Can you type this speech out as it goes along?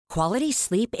Quality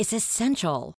sleep is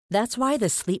essential. That's why the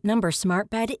Sleep Number Smart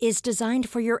Bed is designed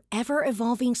for your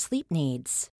ever-evolving sleep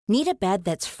needs. Need a bed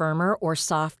that's firmer or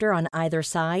softer on either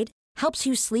side? Helps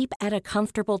you sleep at a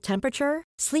comfortable temperature?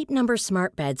 Sleep Number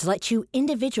Smart Beds let you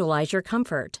individualize your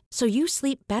comfort, so you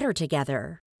sleep better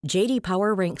together. J.D.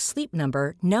 Power ranks Sleep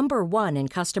Number number 1 in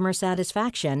customer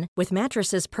satisfaction with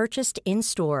mattresses purchased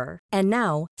in-store. And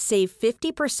now, save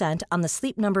 50% on the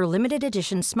Sleep Number Limited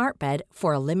Edition Smart Bed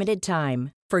for a limited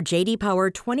time. For J.D. Power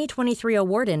 2023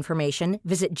 award information,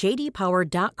 visit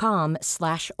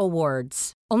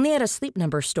jdpower.com/awards. Only at a Sleep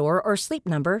Number store or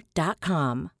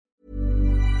sleepnumber.com.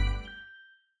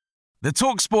 The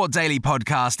TalkSport Daily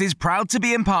podcast is proud to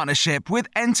be in partnership with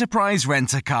Enterprise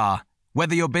Rent-A-Car.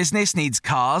 Whether your business needs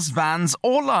cars, vans,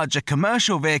 or larger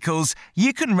commercial vehicles,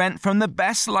 you can rent from the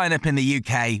best lineup in the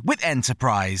UK with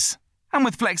Enterprise. And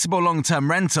with flexible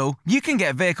long-term rental, you can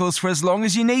get vehicles for as long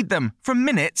as you need them, from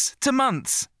minutes to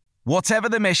months. Whatever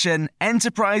the mission,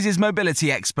 Enterprise's mobility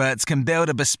experts can build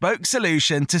a bespoke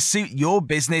solution to suit your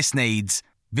business needs.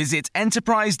 Visit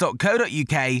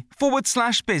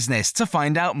enterprise.co.uk/business to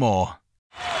find out more.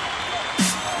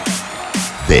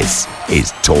 This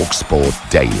is TalkSport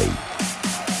Daily.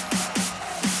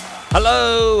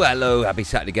 Hello, happy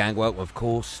Saturday gang. Welcome, of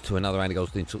course, to another Andy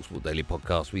Goldstein TalkSport Daily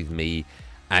podcast with me,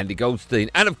 Andy Goldstein.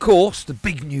 And of course, the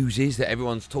big news is that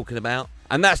everyone's talking about,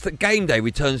 and that's that Game Day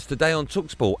returns today on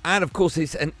TalkSport. And of course,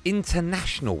 it's an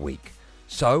international week.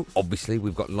 So, obviously,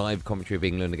 we've got live commentary of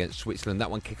England against Switzerland. That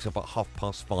one kicks off at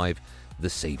 5:30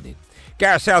 this evening.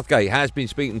 Gareth Southgate has been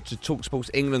speaking to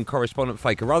TalkSport's England correspondent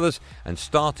Faker Ruthers and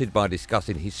started by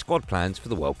discussing his squad plans for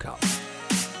the World Cup.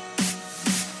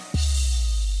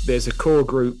 There's a core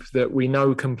group that we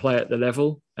know can play at the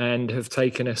level and have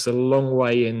taken us a long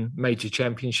way in major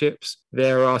championships.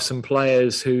 There are some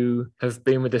players who have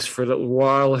been with us for a little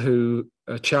while who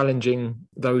are challenging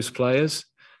those players.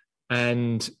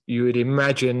 And you would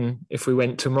imagine if we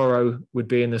went tomorrow would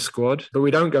be in the squad. But we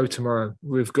don't go tomorrow.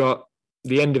 We've got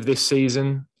the end of this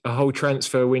season, a whole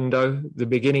transfer window, the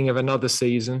beginning of another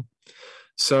season.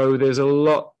 So there's a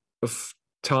lot of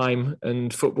time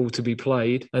and football to be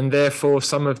played. And therefore,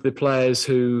 some of the players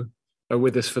who are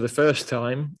with us for the first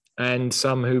time and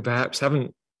some who perhaps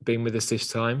haven't been with us this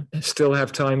time still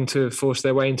have time to force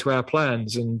their way into our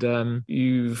plans. And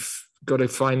you've got to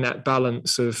find that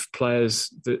balance of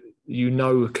players that you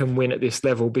know can win at this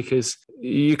level, because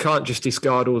you can't just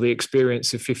discard all the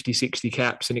experience of 50, 60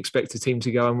 caps and expect a team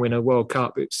to go and win a World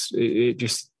Cup. It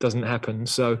just doesn't happen.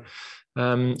 So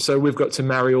we've got to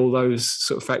marry all those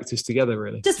sort of factors together,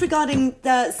 really. Just regarding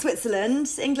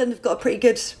Switzerland, England have got a pretty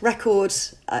good record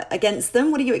against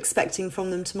them. What are you expecting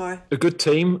from them tomorrow? A good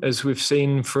team, as we've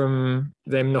seen from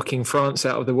them knocking France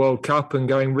out of the World Cup and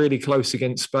going really close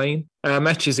against Spain. Our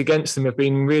matches against them have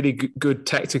been really good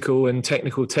tactical and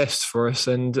technical tests for us,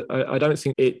 and I don't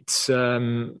think it's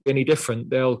any different.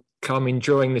 They'll come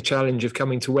enjoying the challenge of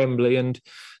coming to Wembley, and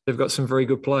they've got some very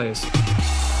good players.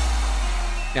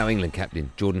 Now, England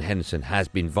captain Jordan Henderson has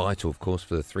been vital, of course,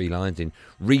 for the Three Lions in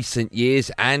recent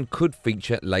years and could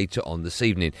feature later on this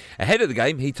evening. Ahead of the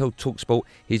game, he told TalkSport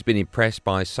he's been impressed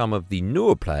by some of the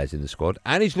newer players in the squad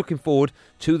and he's looking forward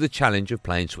to the challenge of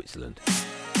playing Switzerland.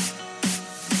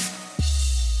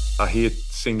 I hate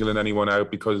singling anyone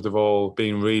out because they've all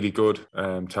been really good.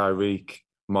 Tyreek,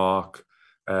 Mark,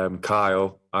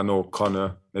 Kyle. I know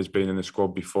Connor has been in the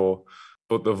squad before,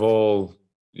 but they've all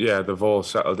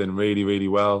settled in really, really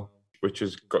well, which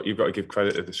you've got to give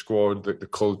credit to the squad, the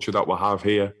culture that we have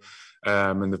here,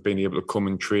 and they've been able to come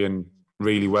and train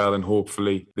really well, and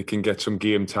hopefully they can get some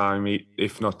game time,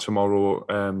 if not tomorrow,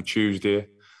 Tuesday,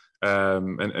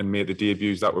 and make the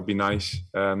debuts. That would be nice.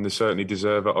 They certainly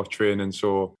deserve it off training,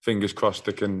 so fingers crossed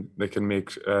they can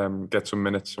get some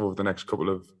minutes over the next couple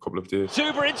of days.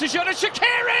 Zuber into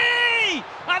Shaqiri,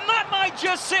 and that might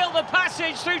just seal the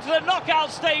passage through to the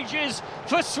knockout stages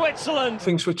for Switzerland. I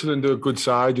think Switzerland are a good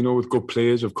side, with good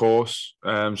players, of course.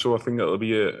 So I think it'll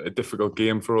be a difficult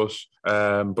game for us,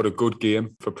 but a good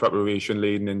game for preparation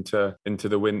leading into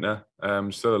the winter.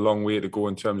 Still a long way to go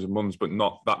in terms of months, but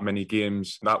not that many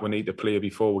games that we need to play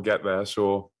before we get there.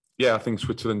 So yeah, I think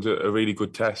Switzerland's a really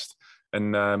good test,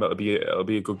 and it'll be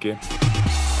a good game.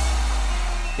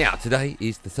 Now, today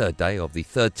is the third day of the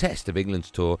third test of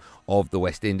England's tour of the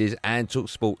West Indies, and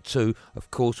TalkSport 2, of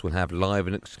course, will have live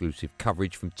and exclusive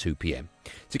coverage from 2 p.m.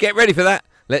 To get ready for that,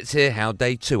 let's hear how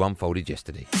day 2 unfolded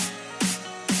yesterday.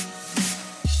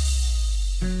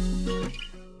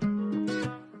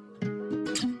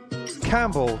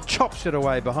 Campbell chops it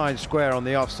away behind square on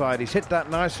the offside. He's hit that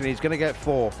nicely. He's going to get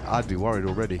 4. I'd be worried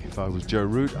already if I was Joe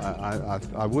Root.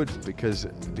 I would, because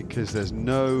there's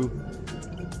no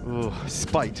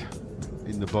spite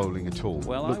in the bowling at all.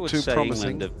 Well, Looked I would too say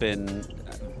promising. England have been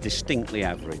distinctly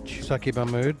average. Saki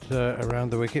Mahmood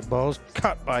around the wicket, balls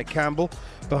cut by Campbell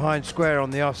behind square on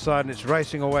the offside, and it's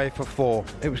racing away for 4.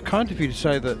 It was kind of you to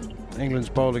say that England's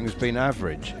bowling has been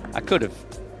average. I could have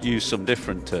used some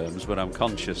different terms, but I'm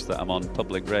conscious that I'm on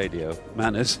public radio.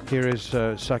 Manners. Here is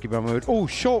Saki Mahmood. Oh,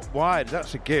 short wide.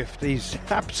 That's a gift. He's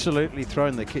absolutely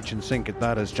thrown the kitchen sink at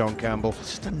that, as John Campbell.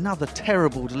 Just another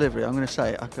terrible delivery. I'm going to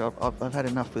say I've had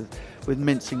enough with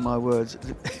mincing my words.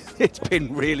 It's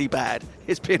been really bad.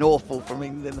 It's been awful from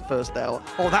England in the first hour.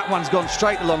 Oh, that one's gone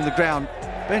straight along the ground.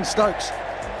 Ben Stokes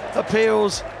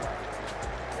appeals.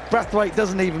 Brathwaite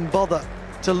doesn't even bother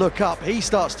to look up. He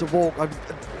starts to walk.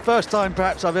 First time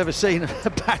perhaps I've ever seen a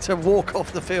batter walk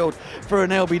off the field for an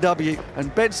LBW,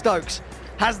 and Ben Stokes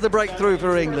has the breakthrough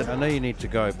for England. I know you need to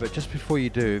go, but just before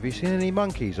you do, have you seen any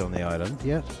monkeys on the island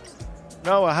yet?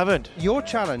 No, I haven't. Your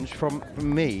challenge from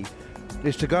me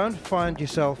is to go and find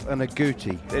yourself an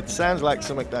agouti. It sounds like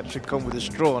something that should come with a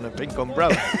straw and a pink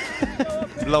umbrella.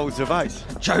 Loads of ice.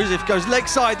 Joseph goes leg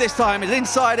side this time, it's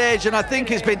inside edge, and I think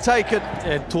it's been taken.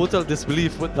 In total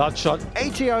disbelief with that shot.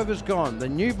 80 overs gone, the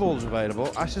new ball's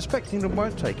available. I suspect England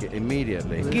won't take it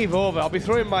immediately. Give over, I'll be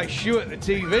throwing my shoe at the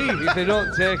TV if they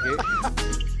don't take it.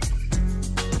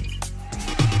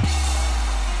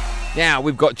 Now,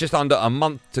 we've got just under a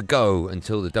month to go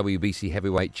until the WBC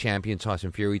heavyweight champion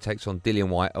Tyson Fury takes on Dillian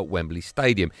Whyte at Wembley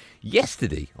Stadium.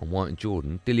 Yesterday on White and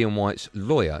Jordan, Dillian Whyte's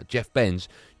lawyer, Jeff Benz,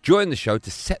 joined the show to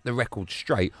set the record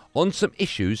straight on some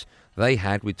issues they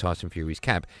had with Tyson Fury's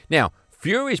camp. Now,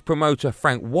 Fury's promoter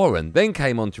Frank Warren then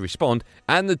came on to respond,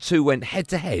 and the two went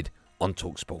head-to-head on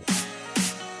TalkSport.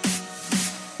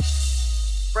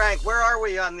 Frank, where are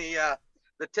we on the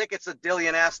tickets that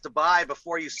Dillian asked to buy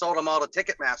before you sold them all to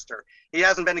Ticketmaster? He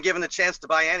hasn't been given the chance to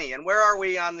buy any. And where are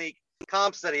we on the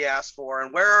comps that he asked for?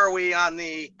 And where are we on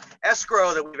the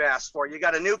escrow that we've asked for? You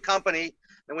got a new company,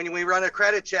 and when we run a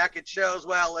credit check, it shows,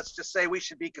 well, let's just say we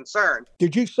should be concerned.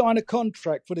 Did you sign a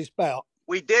contract for this bout?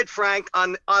 We did, Frank,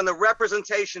 on the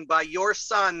representation by your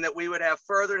son that we would have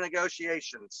further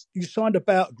negotiations. You signed a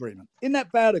bout agreement. In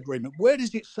that bout agreement, where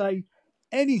does it say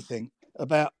anything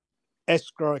about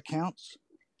escrow accounts,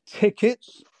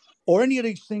 tickets, or any of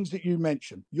these things that you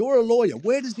mentioned? You're a lawyer.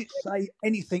 Where does it say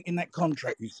anything in that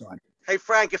contract you signed? Hey,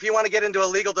 Frank, if you want to get into a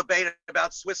legal debate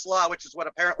about Swiss law, which is what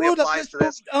apparently applies to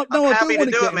this, no, I'm happy to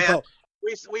do do it, man. Involved.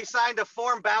 We signed a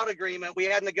form bout agreement. We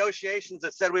had negotiations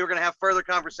that said we were going to have further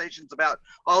conversations about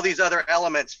all these other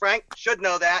elements. Frank should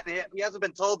know that. He hasn't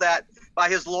been told that by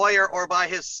his lawyer or by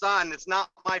his son. It's not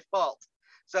my fault.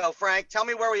 So, Frank, tell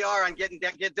me where we are on get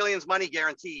Dillian's money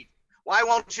guaranteed. Why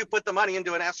won't you put the money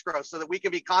into an escrow so that we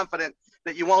can be confident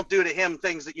that you won't do to him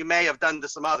things that you may have done to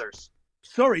some others?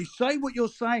 Sorry, say what you're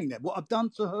saying there. What I've done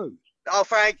to who? Oh,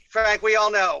 Frank, we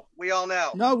all know. We all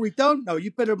know. No, we don't know. You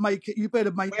better make it. You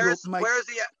better make it. Where's the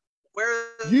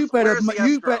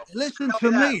Listen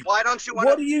to me. Why don't you want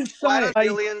What do you say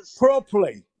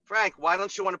properly? Frank, why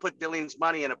don't you want to put Dillian's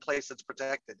money in a place that's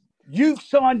protected? You've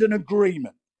signed an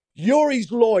agreement. You're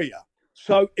his lawyer.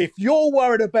 So if you're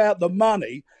worried about the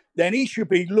money, then he should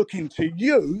be looking to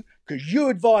you because you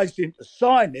advised him to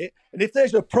sign it. And if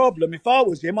there's a problem, if I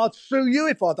was him, I'd sue you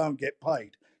if I don't get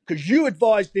paid because you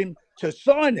advised him to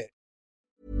sign it.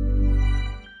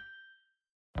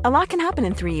 A lot can happen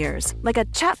in 3 years, like a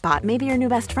chatbot may be your new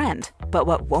best friend. But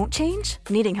what won't change?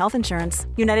 Needing health insurance.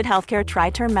 United Healthcare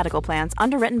Tri-Term Medical Plans,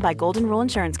 underwritten by Golden Rule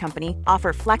Insurance Company,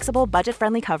 offer flexible,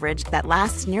 budget-friendly coverage that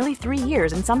lasts nearly 3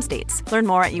 years in some states. Learn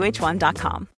more at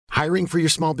UH1.com. Hiring for your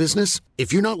small business?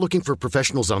 If you're not looking for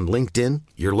professionals on LinkedIn,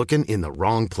 you're looking in the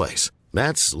wrong place.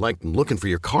 That's like looking for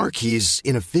your car keys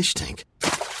in a fish tank.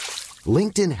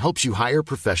 LinkedIn helps you hire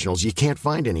professionals you can't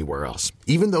find anywhere else,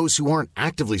 even those who aren't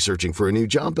actively searching for a new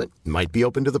job but might be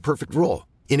open to the perfect role.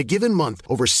 In a given month,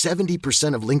 over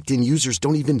 70% of LinkedIn users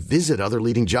don't even visit other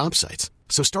leading job sites.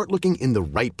 So start looking in the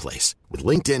right place. With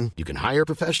LinkedIn, you can hire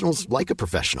professionals like a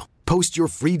professional. Post your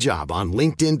free job on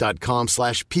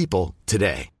linkedin.com/people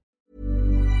today.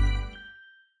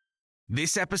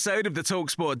 This episode of the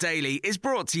TalkSport Daily is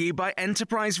brought to you by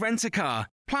Enterprise Rent-A-Car.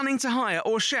 Planning to hire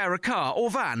or share a car or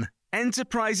van?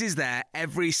 Enterprise is there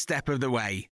every step of the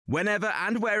way. Whenever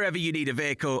and wherever you need a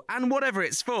vehicle and whatever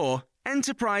it's for,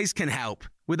 Enterprise can help.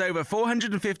 With over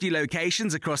 450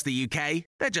 locations across the UK,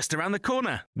 they're just around the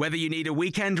corner. Whether you need a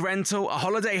weekend rental, a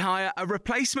holiday hire, a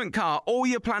replacement car, or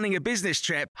you're planning a business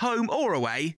trip, home or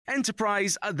away,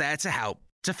 Enterprise are there to help.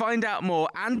 To find out more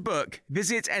and book,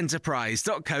 visit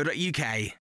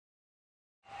enterprise.co.uk.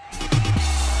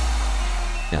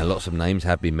 Now, lots of names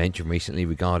have been mentioned recently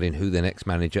regarding who the next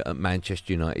manager at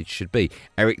Manchester United should be.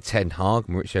 Eric Ten Hag,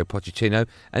 Mauricio Pochettino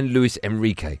and Luis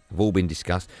Enrique have all been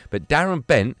discussed, but Darren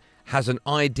Bent has an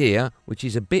idea which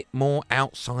is a bit more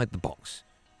outside the box.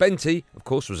 Benty, of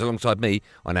course, was alongside me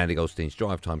on Andy Goldstein's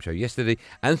Drive Time show yesterday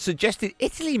and suggested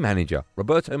Italy manager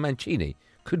Roberto Mancini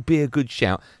could be a good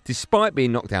shout, despite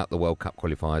being knocked out the World Cup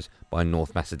qualifiers by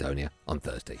North Macedonia on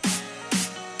Thursday.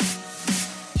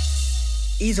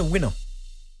 He's a winner.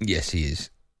 Yes, he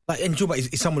is. And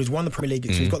he's someone who's won the Premier League,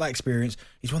 so he's got that experience.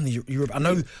 He's won the Europe. I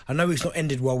know it's not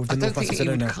ended well with the North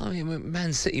Macedonia. I don't think he would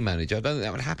Man City manager. I don't think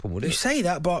that would happen, would it? You say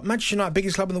that, but Manchester United,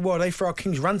 biggest club in the world, they throw our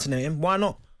kings ranting at him. Why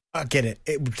not? I get it.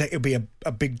 It would be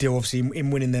a big deal, obviously, in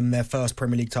winning them their first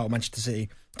Premier League title, Manchester City,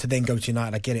 to then go to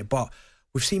United. I get it, but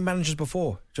we've seen managers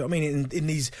before. Do you know what I mean? In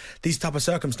these type of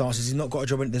circumstances, he's not got a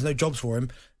job. There's no jobs for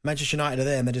him. Manchester United are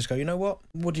there, and they just go, you know what?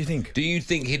 What do you think? Do you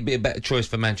think he'd be a better choice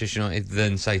for Manchester United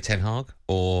than, say, Ten Hag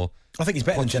or? I think he's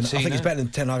better than Ten Hag. I think he's better than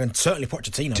Ten Hag, and certainly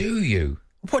Pochettino. Do you?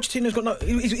 Pochettino's got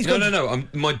no. No.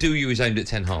 My do you is aimed at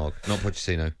Ten Hag, not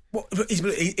Pochettino. Well,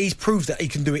 he's proved that he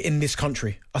can do it in this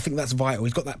country. I think that's vital.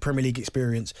 He's got that Premier League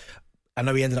experience. I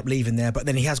know he ended up leaving there, but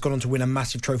then he has gone on to win a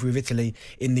massive trophy with Italy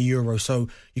in the Euro. So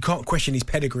you can't question his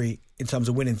pedigree in terms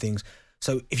of winning things.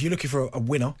 So if you're looking for a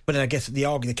winner, but then I guess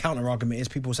the counter argument is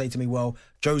people say to me, well,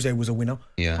 Jose was a winner,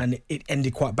 and it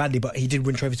ended quite badly, but he did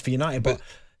win trophies for United. But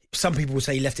some people will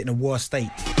say he left it in a worse state.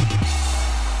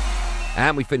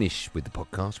 And we finish with the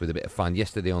podcast with a bit of fun.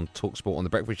 Yesterday on TalkSport on The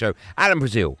Breakfast Show, Alan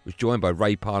Brazil was joined by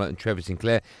Ray Parlett and Trevor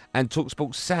Sinclair, and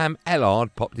TalkSport's Sam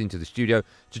Ellard popped into the studio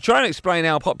to try and explain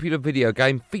how popular video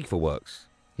game FIFA works.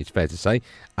 It's fair to say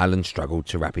Alan struggled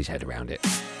to wrap his head around it.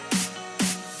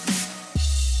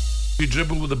 You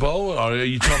dribble with the ball, or are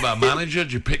you talking about manager?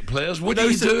 Do you pick players? What do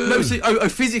you do?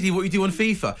 Physically, what you do on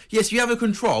FIFA. Yes, you have a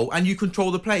control, and you control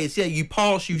the players. Yeah, you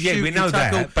pass, you shoot, we know you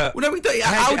tackle. That, but well, no, we don't.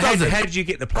 How do you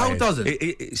get the players? How does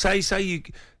it? Say you.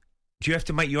 Do you have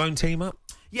to make your own team up?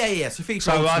 Yeah. So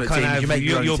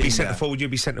FIFA you'll be centre forward. You'll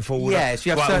be centre forward. Yeah, so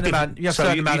you have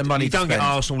certain amount of money. You don't get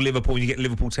Arsenal, Liverpool. You get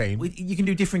Liverpool team. You can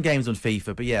do different games on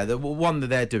FIFA, but yeah, the one that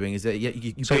they're doing is that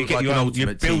you build your own team.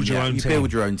 You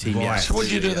build your own team. Right. Yeah. So what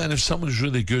do you do then if someone's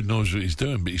really good, knows what he's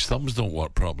doing, but his thumbs don't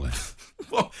work properly?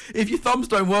 Well, if your thumbs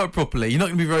don't work properly, you're not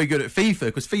going to be very good at FIFA,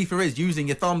 because FIFA is using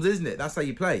your thumbs, isn't it? That's how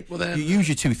you play. Well, then, you use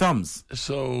your two thumbs.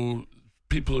 So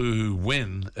people who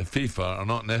win at FIFA are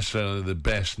not necessarily the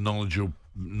best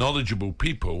knowledgeable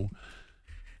people.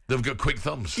 They've got quick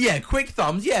thumbs. Yeah, quick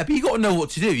thumbs. Yeah, but you got to know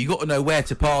what to do. You got to know where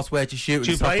to pass, where to shoot,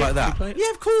 and stuff like that.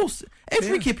 Yeah, of course.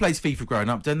 Every kid plays FIFA growing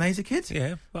up, don't they? As a kid.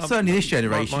 Yeah. Certainly this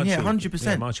generation. 100%.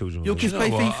 Yeah, my children. Your kids play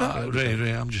FIFA.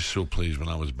 Ray, I'm just so pleased when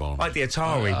I was born. Like the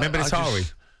Atari. Remember the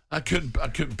Atari? I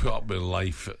couldn't put up with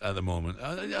life at the moment.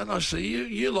 And I say,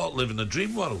 you lot live in a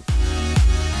dream world.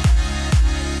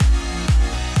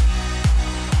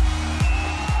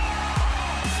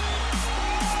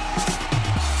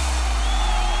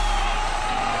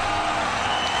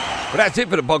 Well, that's it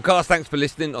for the podcast. Thanks for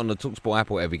listening on the TalkSport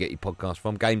app or wherever you get your podcast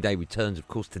from. Game day returns, of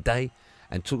course, today.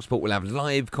 And TalkSport will have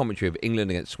live commentary of England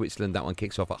against Switzerland. That one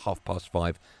kicks off at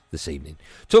 5:30 this evening.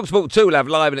 TalkSport 2 will have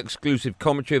live and exclusive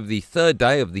commentary of the third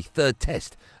day of the third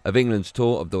test of England's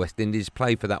tour of the West Indies.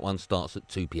 Play for that one starts at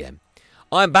 2 p.m.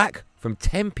 I'm back from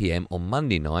 10 p.m. on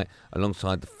Monday night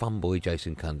alongside the fun boy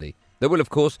Jason Cundy. There will, of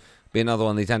course, be another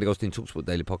one of these Andy Goldstein TalkSport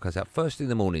Daily podcasts out first in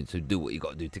the morning, so do what you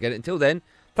got to do to get it. Until then,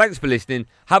 thanks for listening.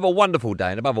 Have a wonderful day,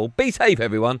 and above all, be safe,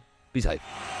 everyone. Be safe.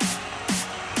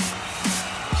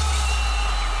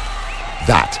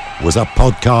 That was a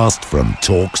podcast from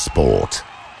TalkSport.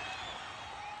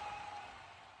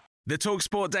 The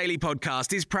TalkSport Daily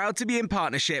podcast is proud to be in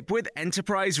partnership with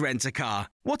Enterprise Rent-A-Car.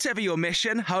 Whatever your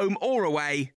mission, home or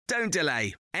away, don't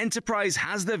delay. Enterprise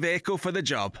has the vehicle for the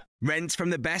job. Rent from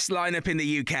the best lineup in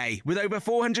the UK. With over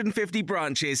 450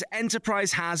 branches,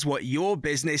 Enterprise has what your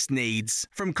business needs.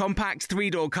 From compact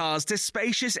three-door cars to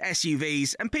spacious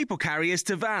SUVs and people carriers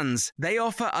to vans, they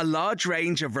offer a large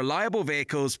range of reliable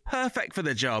vehicles perfect for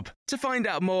the job. To find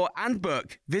out more and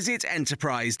book, visit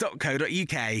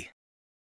enterprise.co.uk.